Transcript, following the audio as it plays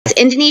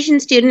Indonesian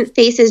student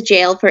faces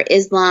jail for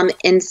Islam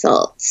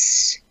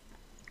insults.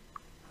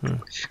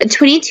 A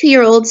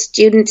 22-year-old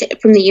student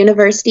from the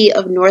University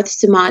of North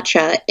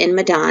Sumatra in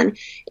Medan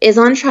is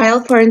on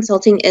trial for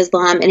insulting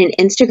Islam in an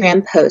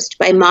Instagram post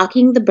by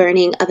mocking the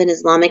burning of an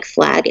Islamic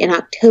flag in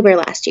October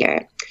last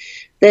year.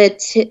 The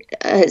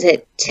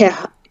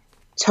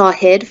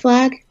Tawhid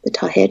flag? The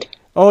Tawhid?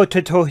 Oh,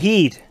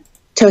 Tawhid.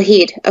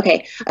 Tawhid,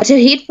 okay. A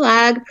Tawhid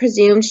flag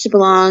presumed to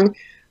belong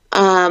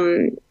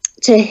to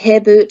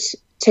Hizbut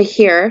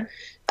Tahrir,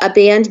 a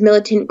banned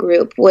militant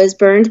group, was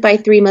burned by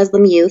 3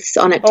 Muslim youths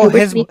on October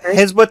 21st.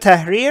 Hizbut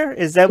Tahrir?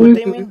 Is that what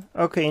they mean?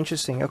 Okay,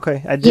 interesting.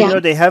 Okay, I didn't know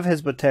they have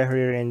Hizbut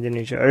Tahrir in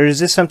Indonesia. Or is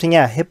this something,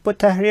 Hizbut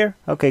Tahrir?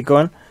 Okay, go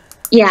on.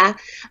 Yeah.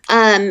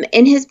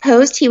 In his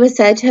post, he was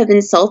said to have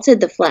insulted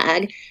the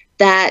flag,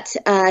 that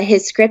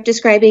his script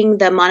describing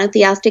the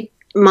monotheistic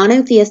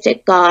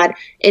God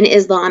in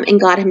Islam and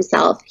God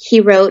himself.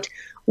 He wrote,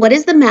 "What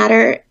is the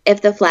matter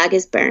if the flag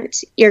is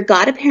burnt? Your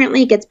God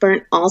apparently gets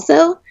burnt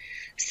also.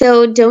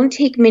 So don't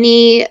take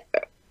many..."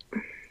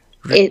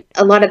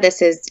 A lot of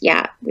this is,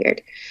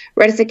 weird.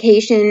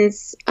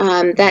 Recitations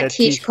that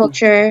teach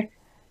culture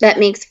that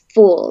makes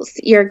fools.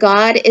 Your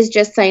God is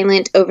just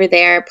silent over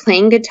there,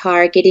 playing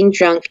guitar, getting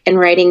drunk, and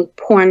writing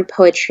porn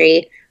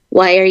poetry.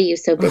 Why are you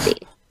so busy?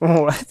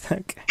 What?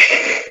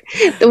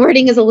 The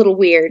wording is a little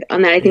weird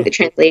on that. I think the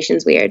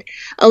translation's weird.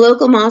 A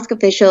local mosque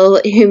official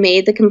who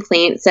made the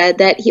complaint said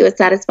that he was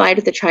satisfied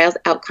with the trial's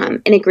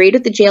outcome and agreed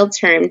with the jail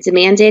term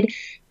demanded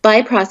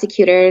by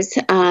prosecutors,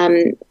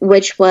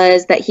 which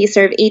was that he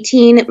serve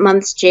 18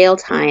 months jail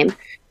time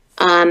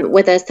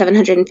with a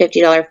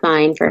 $750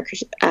 fine for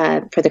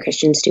the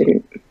Christian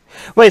student.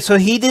 Wait, so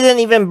he didn't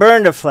even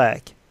burn the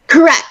flag?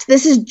 Correct.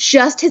 This is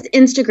just his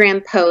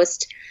Instagram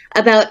post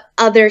about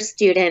other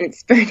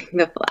students burning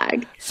the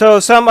flag.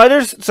 So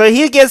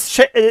he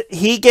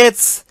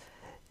gets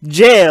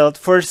jailed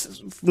for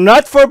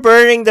not for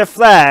burning the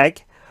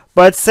flag,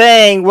 but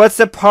saying, what's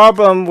the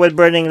problem with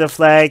burning the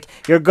flag?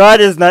 Your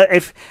God is not.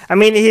 He's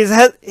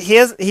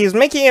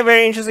making a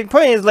very interesting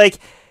point. He's like,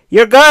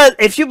 your God,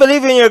 if you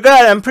believe in your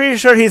God, I'm pretty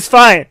sure he's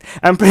fine.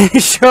 I'm pretty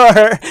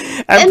sure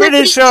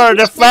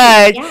the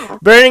flag,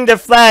 burning the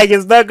flag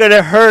is not going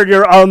to hurt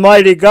your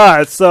almighty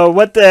God. So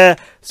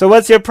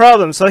what's your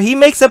problem? So he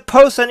makes a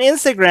post on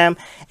Instagram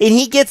and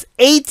he gets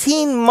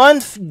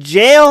 18-month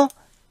jail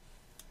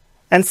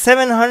and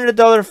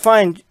 $700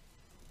 fine.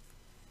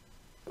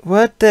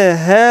 What the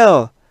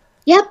hell?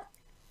 Yep.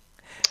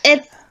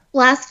 It's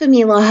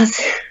blasphemy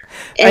laws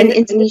in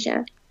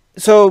Indonesia.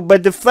 So,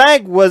 but the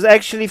flag was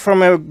actually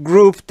from a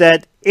group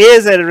that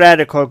is a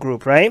radical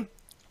group, right?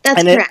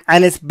 That's correct.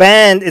 And it's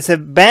banned. It's a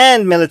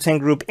banned militant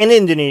group in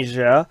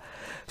Indonesia.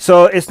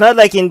 So it's not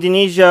like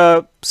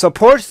Indonesia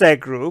supports that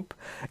group.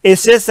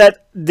 It's just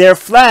that their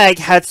flag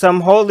had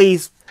some holy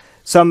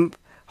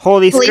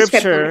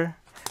scripture,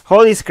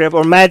 holy script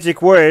or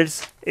magic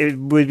words. It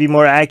would be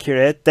more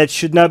accurate, that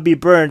should not be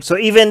burned. So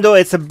even though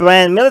it's a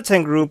banned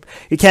militant group,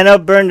 you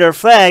cannot burn their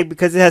flag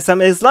because it has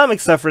some Islamic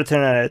stuff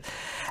written on it.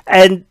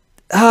 And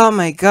oh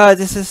my God,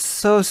 this is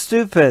so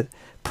stupid.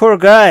 Poor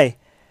guy.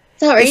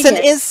 It's an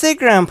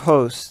Instagram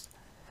post.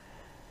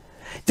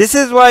 This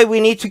is why we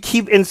need to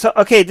keep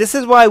this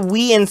is why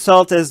we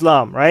insult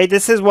Islam, right?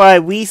 This is why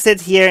we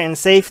sit here in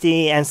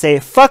safety and say,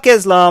 fuck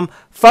Islam,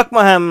 fuck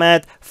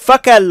Muhammad,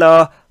 fuck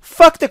Allah,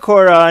 fuck the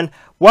Quran.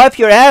 Wipe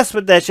your ass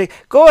with that shit.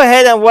 Go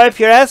ahead and wipe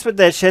your ass with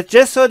that shit,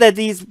 just so that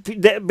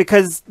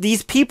because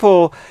these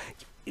people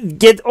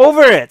get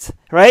over it,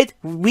 right?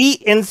 We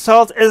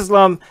insult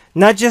Islam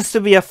not just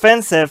to be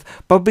offensive,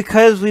 but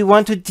because we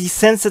want to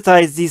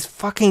desensitize these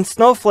fucking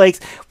snowflakes.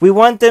 We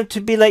want them to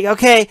be like,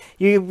 okay,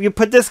 you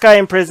put this guy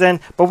in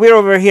prison, but we're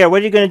over here.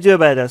 What are you going to do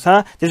about us,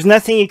 huh? There's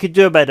nothing you could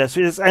do about us.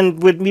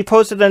 And when we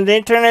post it on the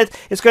internet,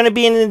 it's going to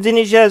be in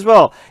Indonesia as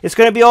well. It's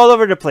going to be all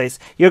over the place.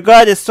 Your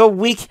God is so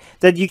weak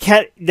that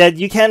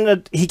he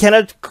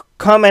cannot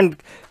come and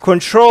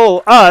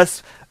control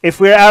us if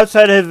we're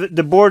outside of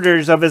the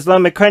borders of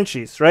Islamic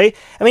countries, right?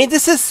 I mean,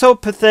 this is so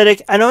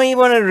pathetic. I don't even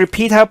want to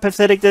repeat how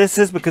pathetic this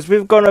is because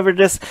we've gone over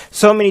this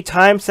so many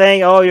times,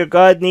 saying, oh, your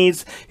God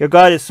is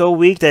so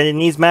weak that it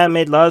needs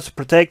man-made laws to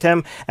protect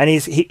him, and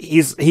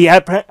he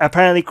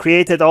apparently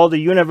created all the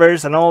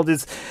universe and all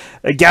these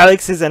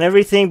galaxies and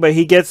everything, but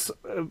he gets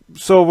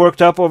so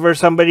worked up over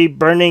somebody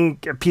burning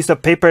a piece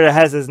of paper that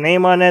has his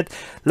name on it.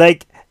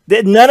 Like,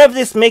 none of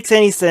this makes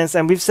any sense,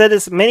 and we've said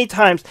this many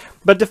times,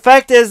 but the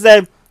fact is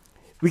that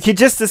we could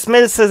just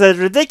dismiss this as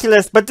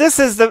ridiculous, but this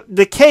is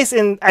the case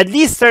in at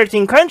least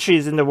 13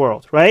 countries in the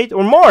world, right?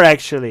 Or more,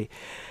 actually.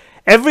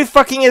 Every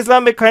fucking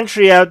Islamic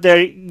country out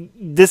there,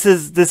 this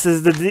is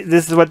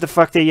what the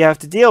fuck that you have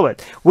to deal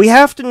with. We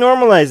have to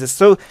normalize this.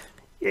 So,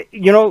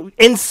 you know,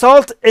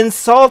 insult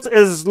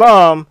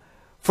Islam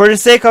for the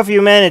sake of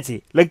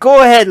humanity. Like,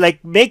 go ahead,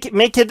 like make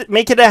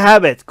it a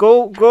habit.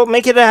 Go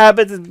make it a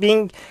habit of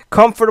being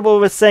comfortable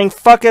with saying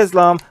fuck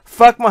Islam,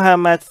 fuck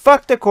Muhammad,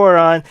 fuck the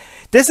Quran.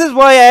 This is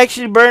why I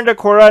actually burned the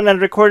Quran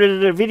and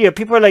recorded a video.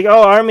 People are like,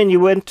 oh, Armin,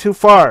 you went too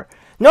far.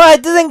 No, I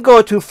didn't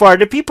go too far.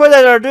 The people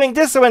that are doing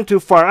this went too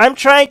far. I'm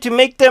trying to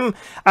make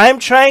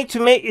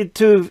it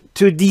to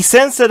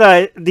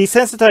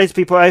desensitize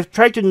people. I've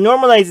tried to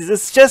normalize it.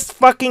 It's just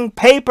fucking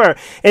paper.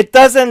 It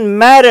doesn't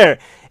matter.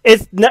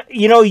 It's not,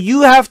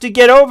 you have to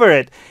get over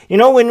it.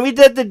 When we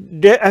did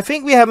I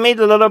think we have made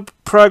a lot of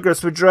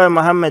progress with Dua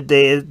Muhammad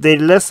Day. They're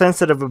less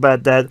sensitive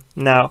about that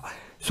now.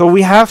 So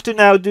we have to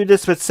now do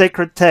this with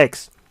sacred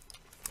texts.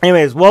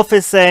 Anyways, Wolf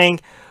is saying,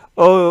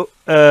 oh,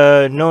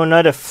 no,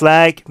 not a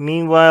flag.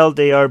 Meanwhile,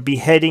 they are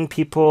beheading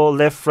people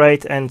left,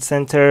 right, and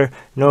center.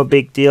 No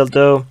big deal,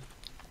 though.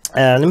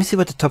 Let me see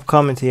what the top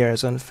comment here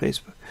is on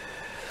Facebook.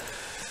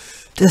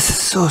 This is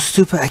so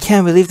stupid. I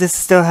can't believe this is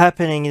still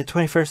happening in the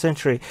 21st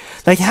century.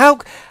 Like, how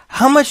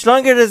much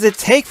longer does it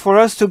take for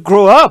us to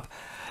grow up?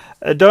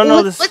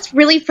 What's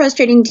really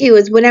frustrating, too,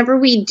 is whenever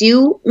we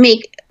do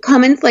make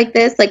comments like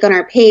this, like on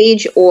our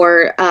page,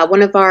 or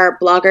one of our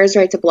bloggers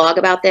writes a blog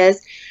about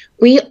this,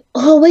 we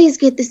always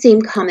get the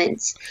same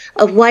comments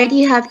of, why do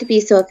you have to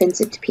be so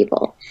offensive to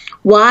people?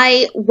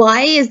 Why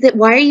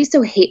are you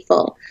so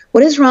hateful?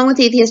 What is wrong with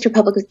the Atheist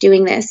Republic with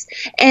doing this?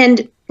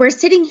 And we're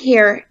sitting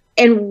here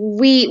and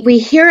we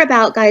hear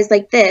about guys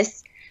like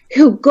this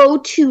who go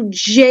to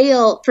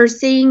jail for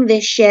saying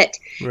this shit.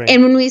 Right.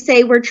 And when we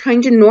say we're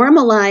trying to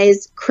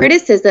normalize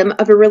criticism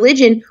of a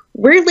religion,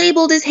 we're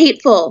labeled as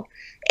hateful.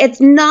 It's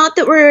not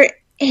that we're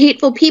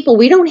hateful people.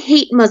 We don't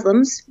hate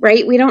Muslims,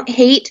 right? We don't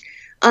hate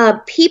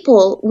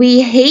people.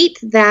 We hate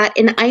that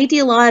an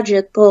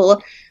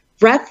ideological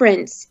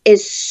reference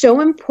is so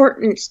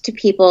important to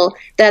people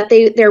that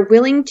they're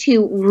willing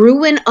to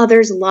ruin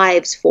others'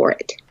 lives for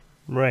it.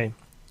 Right.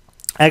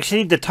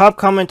 Actually, the top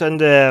comment on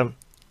the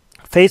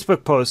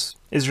Facebook post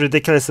is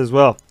ridiculous as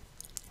well.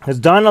 As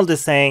Donald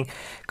is saying,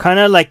 kind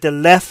of like the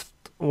left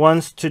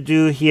wants to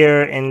do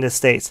here in the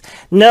States.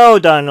 No,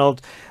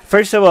 Donald.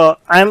 First of all,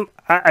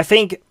 I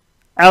think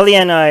Ali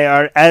and I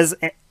are, as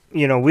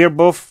we're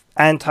both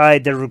anti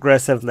the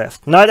regressive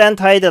left. Not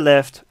anti the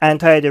left,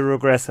 anti the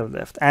regressive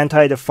left,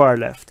 anti the far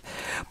left.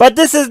 But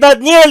this is not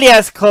nearly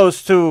as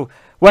close to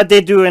what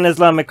they do in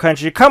Islamic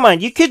countries. Come on,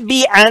 you could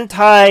be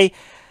anti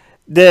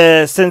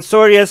the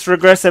censorious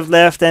regressive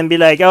left and be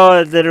like,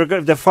 oh,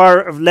 the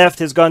far left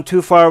has gone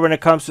too far when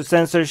it comes to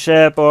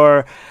censorship,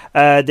 or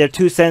they're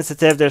too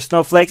sensitive, they're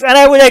snowflakes, and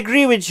I would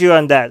agree with you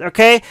on that,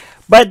 okay?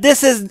 But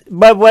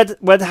what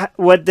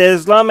the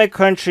Islamic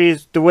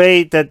countries, the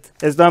way that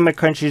Islamic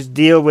countries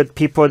deal with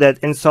people that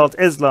insult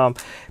Islam,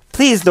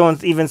 please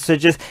don't even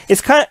suggest.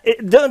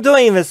 Don't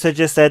even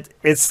suggest that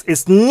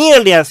it's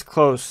nearly as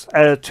close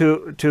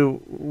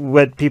to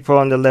what people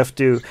on the left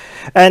do,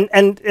 and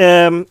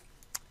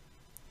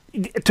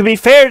to be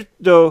fair,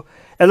 though,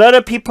 a lot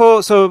of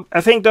people, so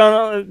I think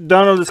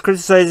Donald is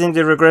criticizing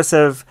the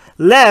regressive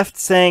left,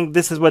 saying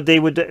this is what they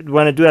would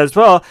want to do as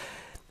well.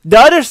 The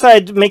other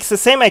side makes the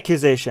same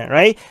accusation,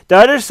 right? The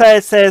other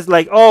side says,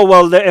 like, oh,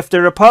 well, if the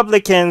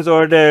Republicans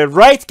or the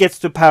right gets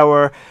to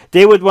power,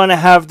 they would want to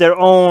have their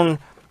own,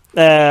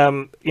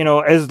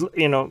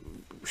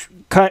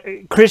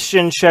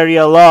 Christian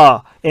Sharia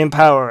law in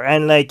power,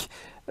 and like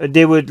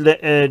they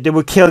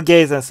would kill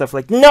gays and stuff.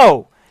 Like,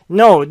 no,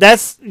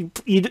 that's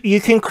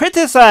you can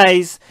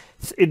criticize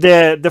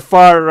the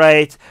far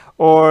right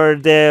or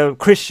the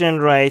Christian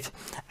right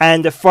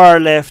and the far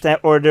left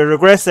or the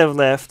regressive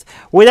left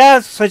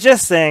without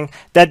suggesting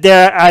that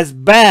they're as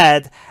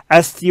bad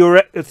as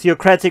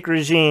theocratic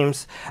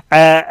regimes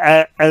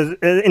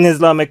in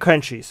Islamic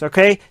countries.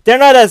 Okay, they're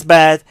not as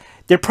bad.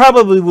 They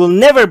probably will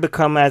never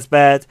become as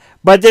bad,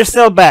 but they're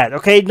still bad.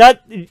 Okay,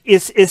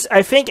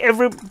 I think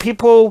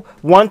people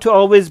want to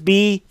always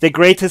be the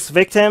greatest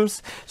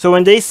victims. So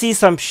when they see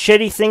some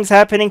shitty things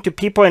happening to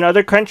people in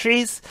other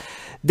countries,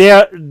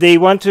 they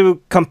want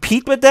to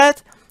compete with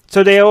that.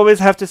 So they always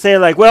have to say,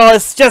 like, well,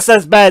 it's just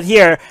as bad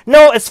here.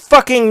 No, it's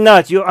fucking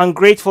not, you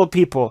ungrateful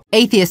people.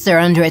 Atheists are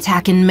under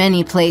attack in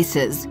many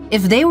places.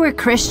 If they were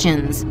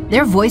Christians,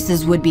 their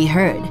voices would be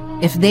heard.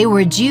 If they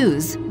were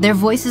Jews, their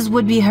voices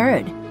would be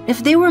heard.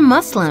 If they were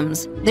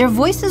Muslims, their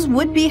voices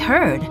would be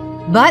heard.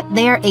 But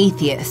they are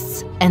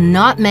atheists, and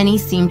not many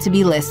seem to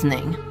be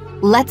listening.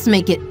 Let's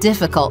make it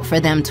difficult for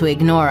them to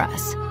ignore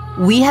us.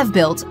 We have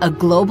built a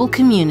global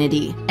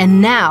community,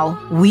 and now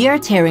we are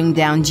tearing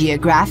down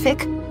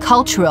geographic,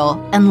 cultural,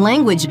 and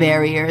language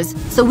barriers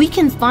so we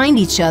can find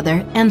each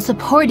other and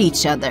support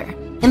each other.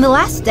 In the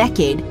last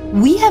decade,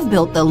 we have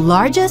built the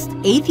largest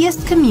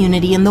atheist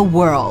community in the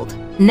world.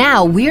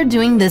 Now we're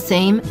doing the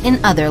same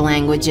in other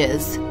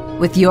languages.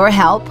 With your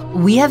help,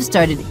 we have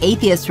started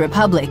Atheist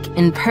Republic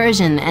in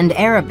Persian and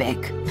Arabic.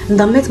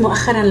 انضميت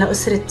مؤخرا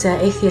لأسرة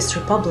Atheist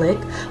Republic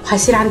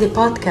وحيصير عندي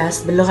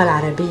بودكاست باللغة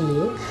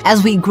العربية.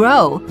 As we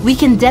grow, we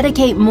can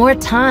dedicate more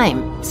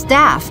time,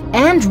 staff,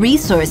 and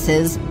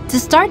resources to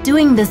start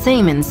doing the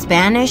same in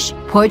Spanish,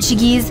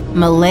 Portuguese,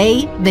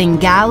 Malay,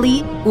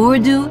 Bengali,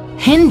 Urdu,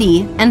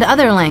 Hindi, and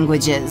other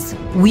languages.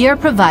 We are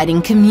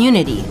providing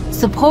community,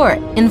 support,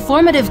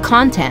 informative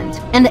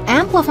content, and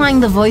amplifying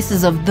the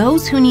voices of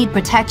those who need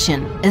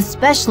protection,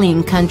 especially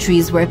in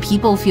countries where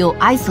people feel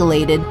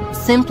isolated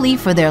simply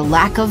for their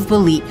lack of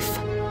belief.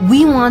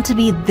 We want to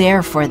be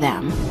there for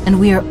them, and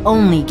we are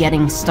only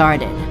getting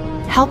started.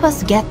 Help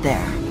us get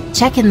there.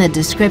 Check in the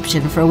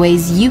description for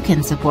ways you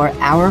can support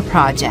our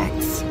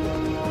projects.